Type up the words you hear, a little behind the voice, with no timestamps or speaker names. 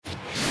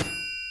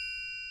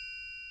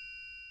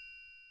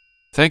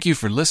Thank you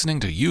for listening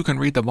to You Can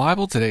Read the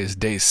Bible. Today is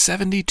day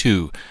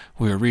 72.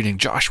 We are reading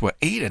Joshua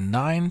 8 and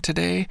 9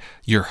 today.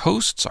 Your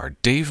hosts are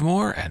Dave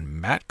Moore and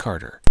Matt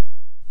Carter.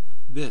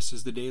 This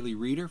is the Daily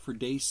Reader for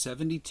day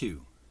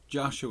 72,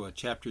 Joshua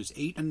chapters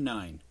 8 and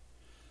 9.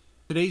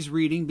 Today's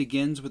reading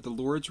begins with the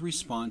Lord's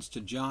response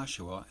to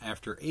Joshua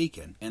after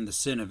Achan and the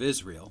sin of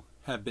Israel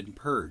have been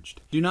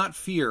purged. Do not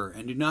fear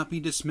and do not be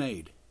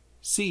dismayed.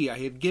 See, I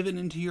have given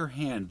into your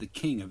hand the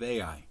king of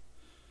Ai.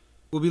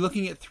 We'll be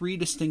looking at 3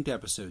 distinct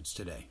episodes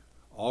today,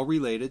 all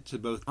related to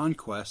both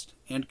conquest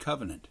and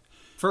covenant.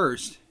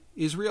 First,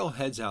 Israel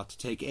heads out to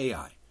take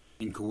Ai,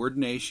 in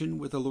coordination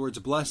with the Lord's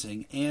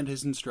blessing and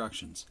his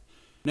instructions.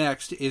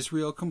 Next,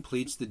 Israel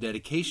completes the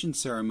dedication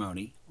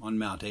ceremony on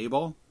Mount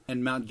Ebal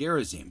and Mount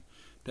Gerizim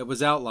that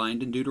was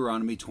outlined in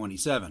Deuteronomy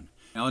 27.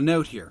 Now a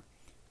note here.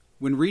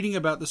 When reading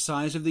about the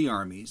size of the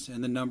armies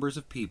and the numbers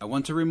of people, I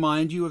want to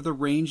remind you of the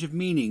range of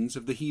meanings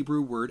of the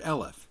Hebrew word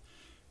Eleph,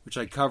 which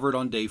I covered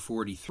on day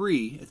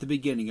 43 at the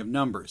beginning of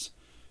Numbers.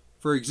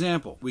 For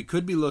example, we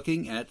could be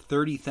looking at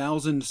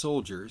 30,000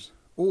 soldiers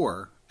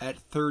or at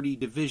 30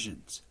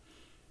 divisions.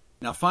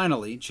 Now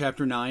finally,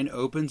 chapter 9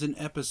 opens an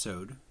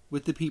episode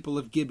with the people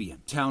of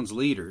Gibeon. Town's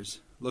leaders,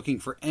 looking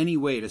for any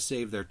way to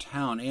save their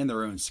town and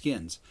their own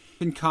skins,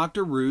 concoct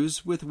a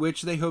ruse with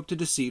which they hope to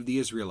deceive the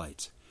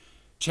Israelites.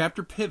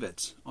 Chapter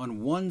pivots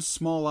on one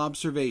small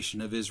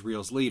observation of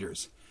Israel's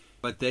leaders,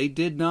 but they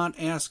did not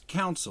ask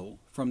counsel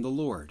from the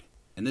Lord.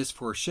 And this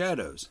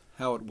foreshadows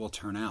how it will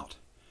turn out.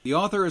 The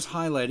author is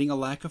highlighting a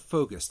lack of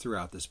focus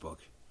throughout this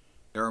book.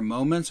 There are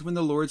moments when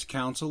the Lord's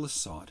counsel is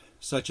sought,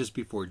 such as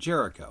before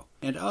Jericho,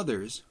 and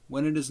others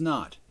when it is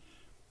not.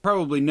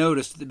 Probably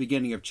noticed at the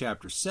beginning of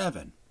chapter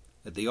 7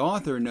 that the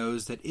author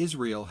knows that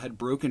Israel had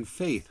broken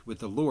faith with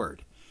the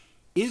Lord.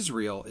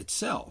 Israel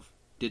itself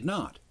did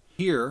not.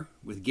 Here,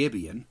 with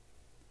Gibeon,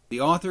 the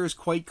author is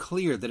quite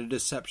clear that a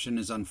deception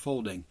is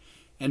unfolding,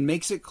 and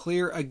makes it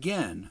clear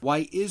again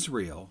why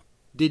Israel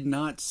did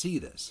not see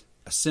this.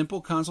 A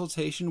simple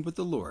consultation with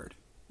the Lord,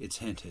 it's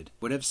hinted,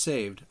 would have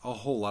saved a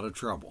whole lot of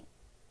trouble.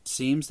 It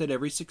seems that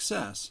every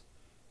success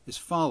is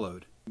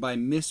followed by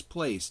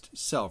misplaced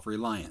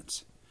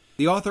self-reliance.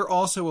 The author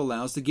also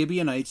allows the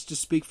Gibeonites to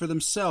speak for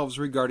themselves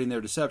regarding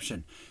their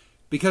deception.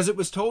 Because it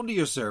was told to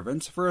your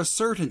servants, for a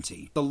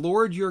certainty, the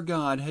Lord your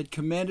God had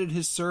commanded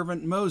his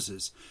servant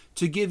Moses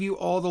to give you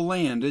all the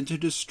land and to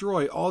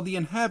destroy all the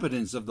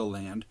inhabitants of the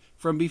land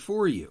from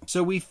before you.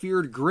 So we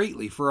feared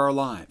greatly for our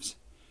lives.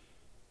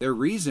 Their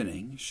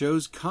reasoning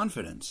shows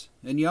confidence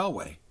in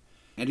Yahweh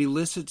and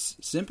elicits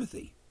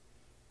sympathy.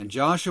 And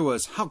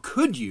Joshua's "how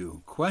could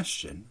you"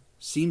 question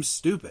seems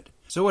stupid.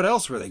 So what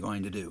else were they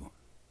going to do?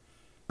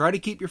 Try to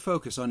keep your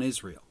focus on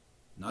Israel,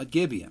 not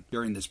Gibeon,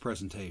 during this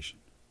presentation.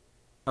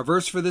 Our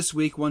verse for this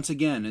week once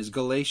again is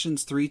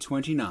Galatians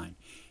 3:29.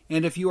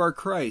 And if you are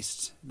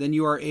Christ's, then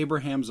you are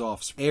Abraham's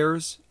offspring,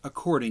 heirs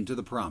according to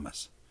the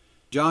promise.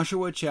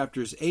 Joshua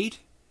chapters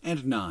 8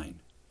 and 9.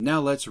 Now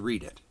let's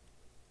read it.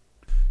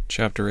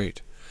 Chapter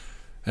 8.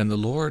 And the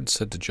Lord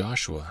said to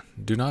Joshua,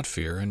 Do not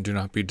fear and do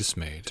not be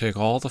dismayed. Take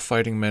all the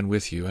fighting men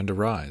with you and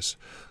arise.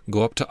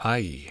 Go up to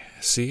Ai.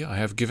 See, I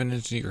have given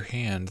into your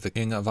hand the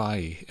king of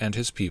Ai and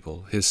his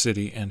people, his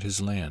city and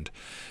his land.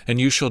 And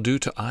you shall do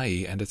to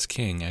Ai and its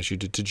king as you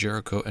did to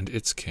Jericho and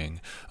its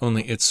king.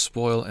 Only its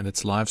spoil and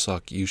its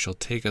livestock you shall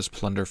take as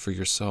plunder for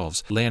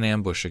yourselves. Lay an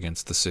ambush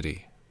against the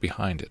city,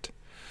 behind it.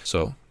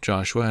 So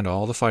Joshua and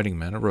all the fighting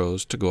men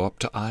arose to go up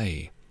to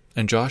Ai.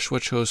 And Joshua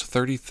chose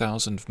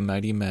 30,000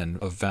 mighty men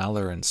of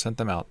valor and sent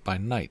them out by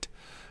night.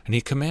 And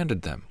he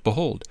commanded them,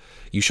 Behold,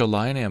 you shall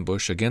lie in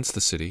ambush against the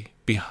city,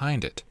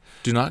 behind it.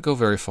 Do not go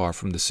very far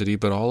from the city,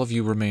 but all of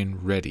you remain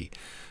ready.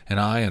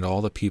 And I and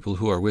all the people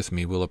who are with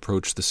me will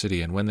approach the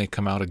city, and when they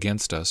come out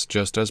against us,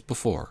 just as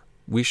before,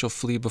 we shall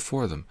flee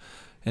before them.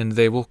 And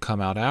they will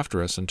come out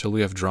after us until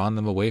we have drawn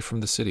them away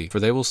from the city.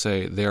 For they will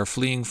say, They are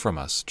fleeing from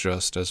us,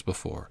 just as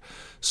before.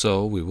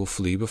 So we will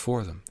flee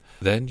before them.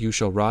 Then you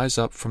shall rise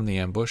up from the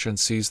ambush and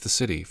seize the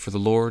city, for the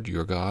Lord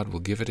your God will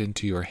give it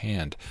into your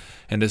hand.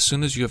 And as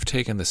soon as you have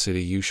taken the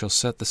city, you shall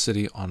set the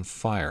city on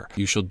fire.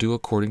 You shall do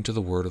according to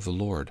the word of the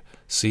Lord.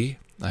 See,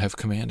 I have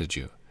commanded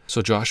you.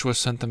 So Joshua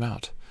sent them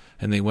out.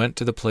 And they went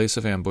to the place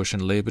of ambush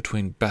and lay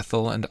between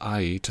Bethel and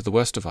Ai to the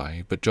west of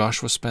Ai. But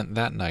Joshua spent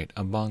that night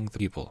among the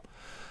people.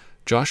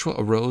 Joshua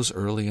arose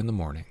early in the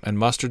morning, and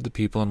mustered the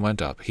people, and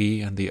went up,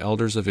 he and the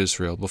elders of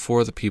Israel,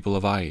 before the people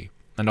of Ai.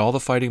 And all the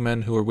fighting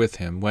men who were with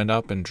him went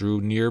up and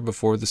drew near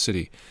before the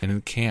city, and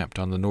encamped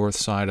on the north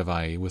side of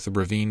Ai, with a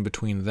ravine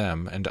between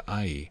them and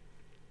Ai.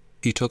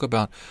 He took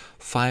about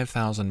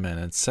 5,000 men,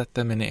 and set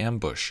them in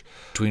ambush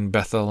between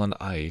Bethel and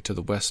Ai to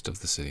the west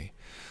of the city.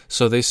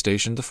 So they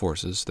stationed the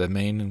forces, the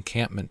main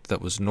encampment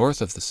that was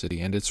north of the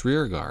city, and its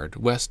rear guard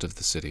west of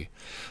the city.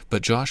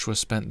 But Joshua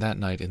spent that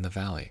night in the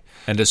valley.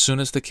 And as soon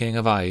as the king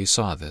of Ai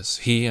saw this,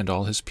 he and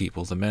all his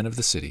people, the men of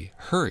the city,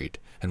 hurried,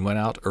 and went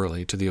out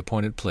early to the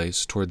appointed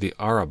place toward the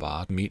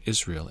Arabah to meet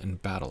Israel in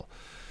battle.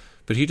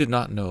 But he did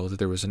not know that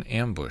there was an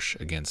ambush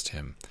against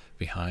him,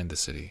 behind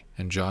the city,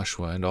 and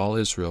Joshua and all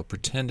Israel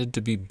pretended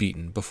to be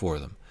beaten before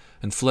them,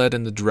 and fled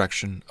in the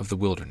direction of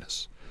the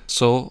wilderness.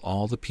 So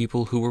all the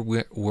people who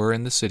were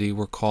in the city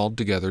were called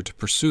together to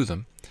pursue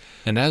them,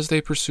 and as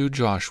they pursued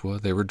Joshua,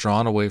 they were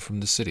drawn away from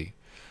the city.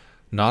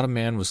 Not a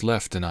man was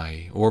left in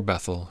Ai or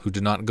Bethel who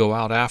did not go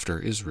out after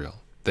Israel.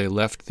 They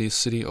left the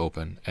city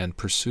open and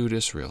pursued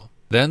Israel.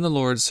 Then the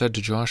Lord said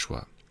to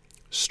Joshua,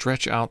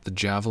 "Stretch out the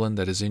javelin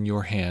that is in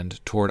your hand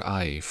toward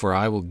Ai, for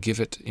I will give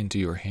it into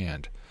your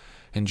hand."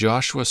 And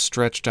Joshua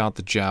stretched out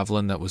the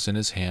javelin that was in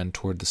his hand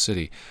toward the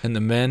city. And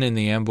the men in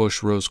the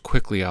ambush rose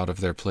quickly out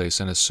of their place,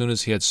 and as soon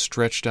as he had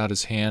stretched out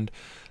his hand,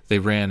 they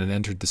ran and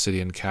entered the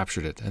city and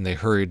captured it, and they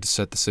hurried to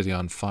set the city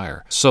on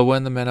fire. So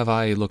when the men of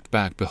Ai looked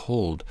back,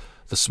 behold,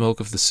 the smoke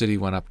of the city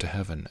went up to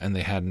heaven, and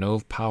they had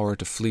no power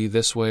to flee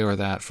this way or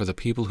that, for the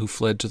people who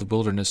fled to the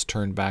wilderness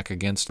turned back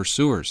against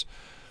pursuers.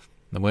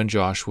 And when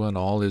Joshua and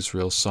all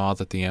Israel saw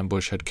that the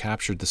ambush had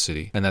captured the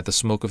city, and that the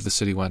smoke of the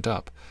city went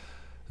up,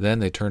 then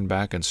they turned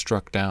back and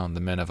struck down the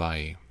men of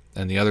Ai.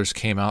 And the others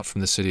came out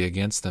from the city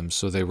against them,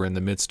 so they were in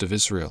the midst of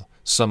Israel,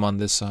 some on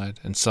this side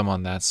and some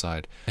on that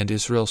side. And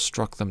Israel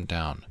struck them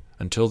down,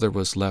 until there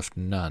was left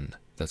none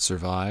that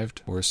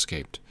survived or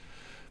escaped.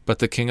 But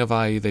the king of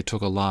Ai they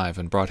took alive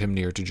and brought him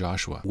near to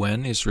Joshua.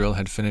 When Israel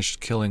had finished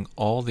killing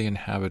all the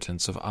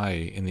inhabitants of Ai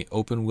in the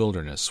open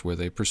wilderness where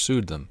they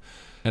pursued them,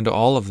 and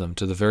all of them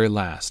to the very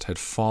last had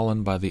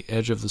fallen by the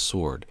edge of the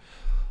sword,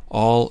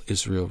 all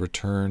Israel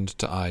returned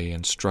to Ai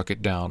and struck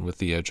it down with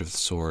the edge of the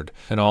sword.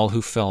 And all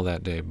who fell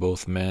that day,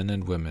 both men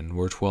and women,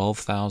 were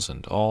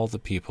 12,000, all the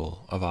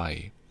people of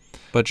Ai.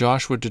 But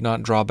Joshua did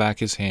not draw back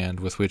his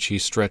hand with which he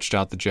stretched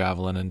out the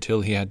javelin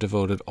until he had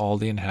devoted all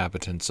the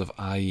inhabitants of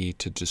Ai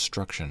to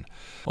destruction.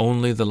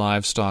 Only the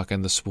livestock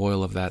and the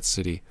spoil of that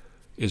city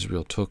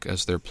Israel took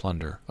as their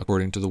plunder,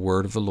 according to the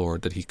word of the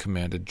Lord that he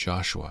commanded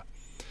Joshua.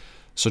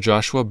 So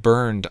Joshua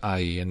burned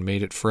Ai and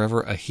made it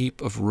forever a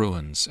heap of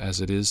ruins, as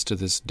it is to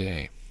this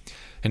day.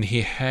 And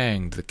he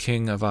hanged the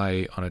king of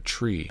Ai on a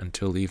tree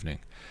until evening.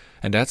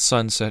 And at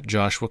sunset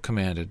Joshua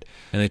commanded,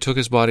 and they took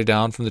his body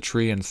down from the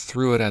tree and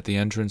threw it at the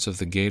entrance of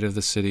the gate of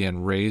the city,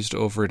 and raised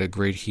over it a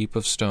great heap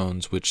of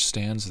stones, which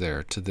stands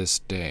there to this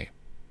day.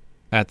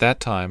 At that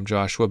time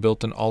Joshua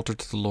built an altar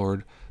to the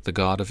Lord, the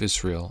God of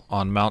Israel,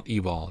 on Mount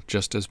Ebal,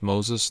 just as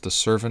Moses the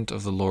servant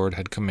of the Lord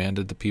had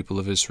commanded the people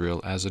of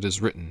Israel, as it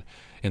is written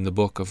in the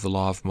book of the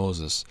law of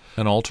Moses,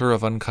 an altar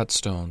of uncut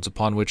stones,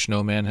 upon which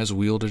no man has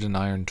wielded an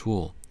iron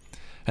tool.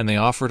 And they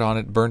offered on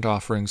it burnt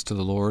offerings to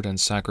the Lord, and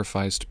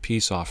sacrificed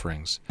peace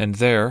offerings. And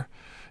there,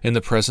 in the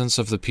presence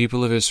of the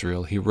people of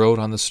Israel, he wrote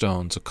on the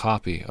stones a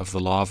copy of the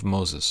law of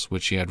Moses,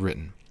 which he had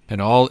written.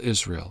 And all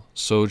Israel,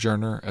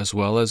 sojourner as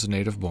well as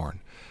native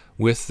born,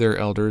 with their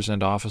elders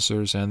and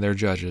officers and their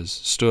judges,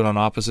 stood on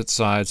opposite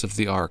sides of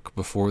the ark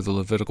before the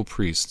Levitical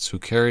priests, who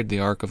carried the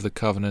ark of the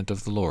covenant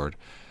of the Lord,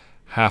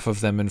 half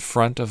of them in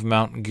front of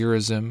Mount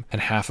Gerizim,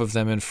 and half of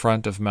them in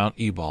front of Mount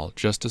Ebal,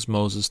 just as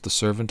Moses the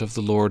servant of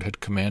the Lord had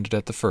commanded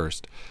at the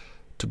first,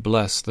 to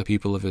bless the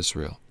people of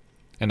Israel.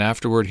 And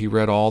afterward he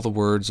read all the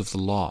words of the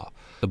law,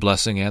 the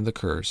blessing and the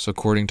curse,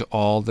 according to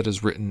all that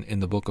is written in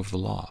the book of the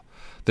law.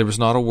 There was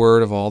not a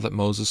word of all that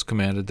Moses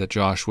commanded that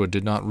Joshua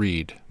did not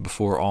read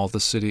before all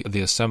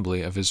the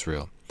assembly of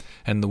Israel,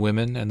 and the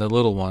women and the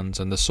little ones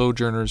and the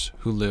sojourners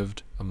who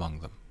lived among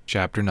them.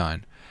 Chapter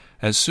 9.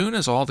 As soon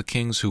as all the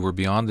kings who were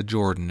beyond the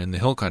Jordan, in the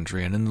hill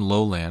country and in the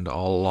lowland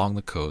all along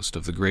the coast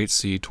of the great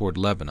sea toward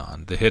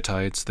Lebanon, the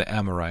Hittites, the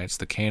Amorites,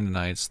 the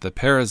Canaanites, the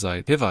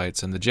Perizzites,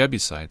 Hivites, and the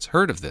Jebusites,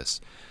 heard of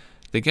this,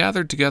 they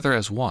gathered together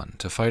as one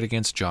to fight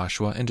against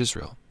Joshua and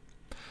Israel.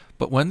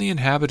 But when the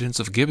inhabitants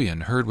of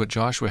Gibeon heard what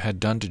Joshua had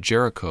done to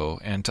Jericho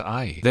and to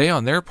Ai, they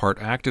on their part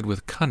acted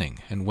with cunning,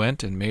 and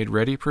went and made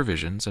ready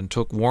provisions, and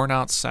took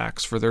worn-out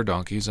sacks for their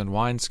donkeys, and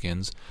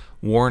wineskins,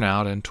 worn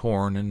out and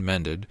torn and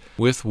mended,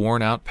 with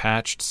worn-out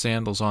patched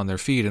sandals on their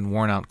feet, and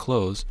worn-out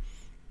clothes.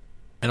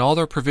 And all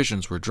their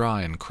provisions were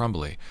dry and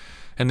crumbly.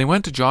 And they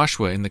went to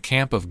Joshua in the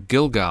camp of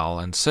Gilgal,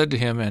 and said to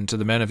him and to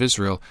the men of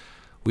Israel,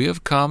 "We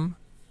have come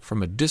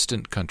from a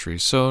distant country,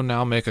 so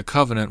now make a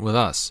covenant with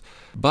us."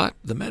 But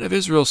the men of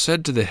Israel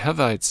said to the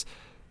Hivites,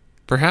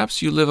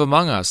 "Perhaps you live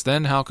among us,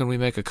 then how can we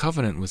make a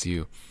covenant with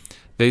you?"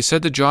 They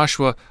said to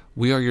Joshua,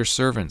 "We are your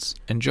servants."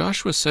 And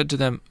Joshua said to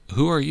them,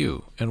 "Who are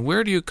you, and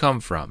where do you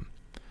come from?"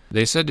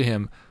 They said to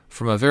him,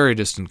 "From a very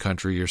distant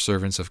country your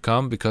servants have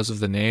come, because of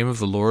the name of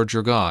the Lord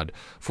your God.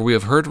 For we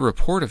have heard a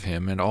report of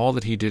him, and all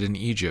that he did in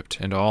Egypt,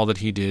 and all that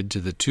he did to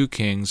the 2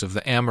 kings of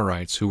the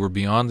Amorites who were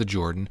beyond the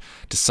Jordan,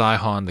 to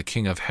Sihon the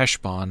king of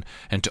Heshbon,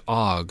 and to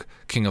Og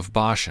king of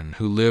Bashan,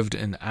 who lived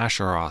in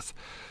Asharoth.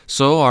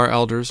 So our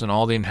elders and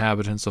all the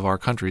inhabitants of our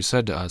country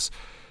said to us,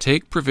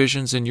 Take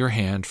provisions in your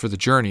hand for the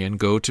journey, and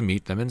go to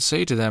meet them, and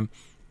say to them,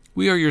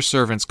 We are your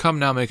servants, come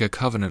now make a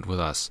covenant with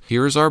us.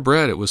 Here is our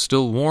bread, it was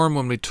still warm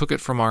when we took it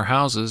from our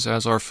houses,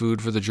 as our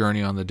food for the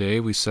journey on the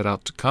day we set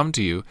out to come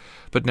to you.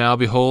 But now,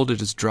 behold,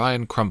 it is dry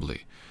and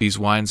crumbly. These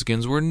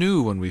wineskins were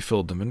new when we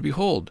filled them, and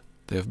behold,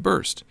 they have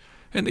burst.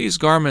 and these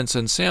garments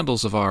and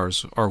sandals of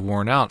ours are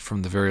worn out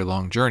from the very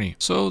long journey.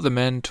 So the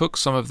men took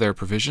some of their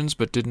provisions,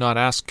 but did not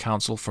ask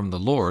counsel from the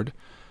Lord.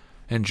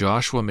 And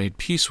Joshua made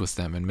peace with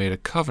them, and made a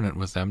covenant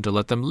with them to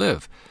let them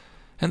live.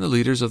 And the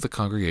leaders of the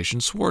congregation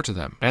swore to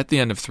them. At the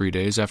end of 3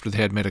 days, after they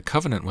had made a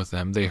covenant with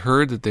them, they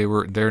heard that they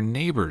were their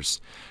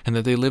neighbors, and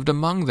that they lived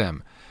among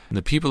them. And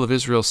the people of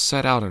Israel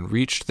set out and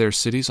reached their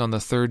cities on the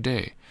 3rd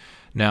day.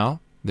 Now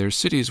their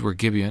cities were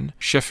Gibeon,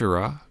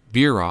 Shephirah,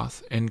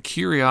 Beeroth, and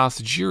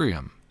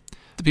Kiriath-Jearim.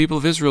 The people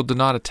of Israel did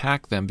not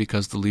attack them,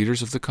 because the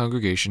leaders of the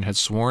congregation had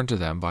sworn to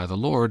them by the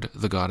Lord,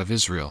 the God of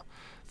Israel.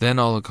 Then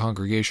all the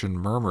congregation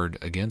murmured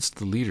against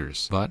the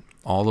leaders. But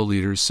all the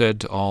leaders said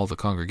to all the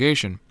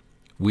congregation,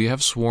 "We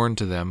have sworn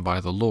to them by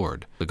the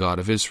Lord, the God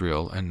of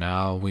Israel, and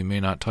now we may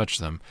not touch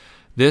them.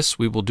 This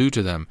we will do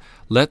to them.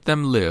 Let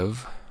them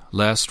live,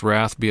 lest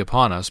wrath be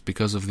upon us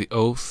because of the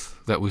oath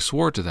that we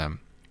swore to them."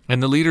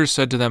 And the leaders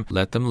said to them,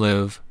 "Let them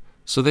live."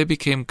 So they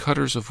became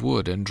cutters of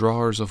wood and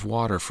drawers of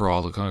water for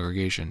all the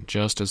congregation,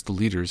 just as the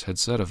leaders had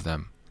said of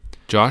them.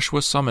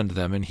 Joshua summoned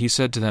them, and he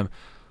said to them,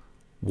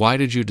 "Why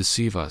did you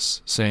deceive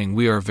us, saying,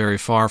 'We are very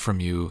far from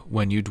you,'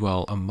 when you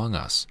dwell among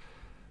us?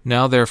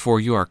 Now therefore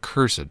you are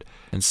cursed,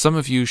 and some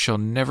of you shall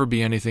never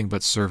be anything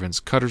but servants,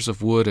 cutters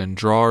of wood and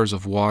drawers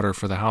of water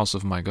for the house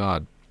of my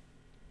God."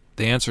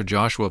 They answered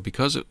Joshua,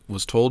 "Because it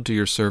was told to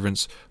your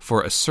servants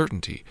for a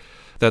certainty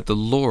that the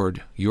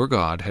Lord your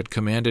God had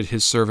commanded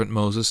his servant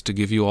Moses to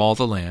give you all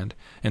the land,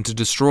 and to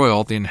destroy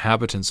all the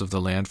inhabitants of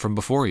the land from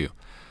before you.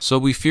 So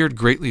we feared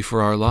greatly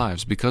for our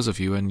lives because of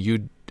you,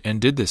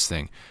 and did this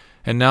thing.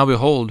 And now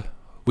behold,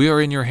 we are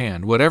in your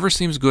hand. Whatever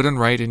seems good and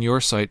right in your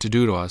sight to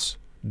do to us,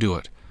 do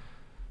it."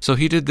 So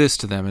he did this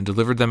to them, and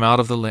delivered them out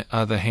of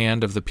the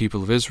hand of the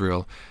people of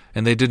Israel,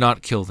 and they did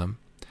not kill them.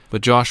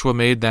 But Joshua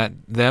made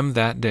them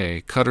that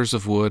day cutters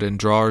of wood and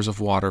drawers of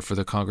water for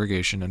the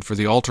congregation, and for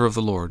the altar of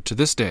the Lord, to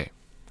this day,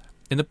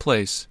 in the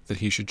place that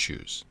he should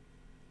choose.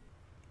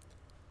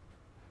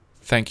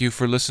 Thank you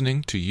for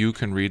listening to You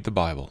Can Read the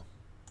Bible.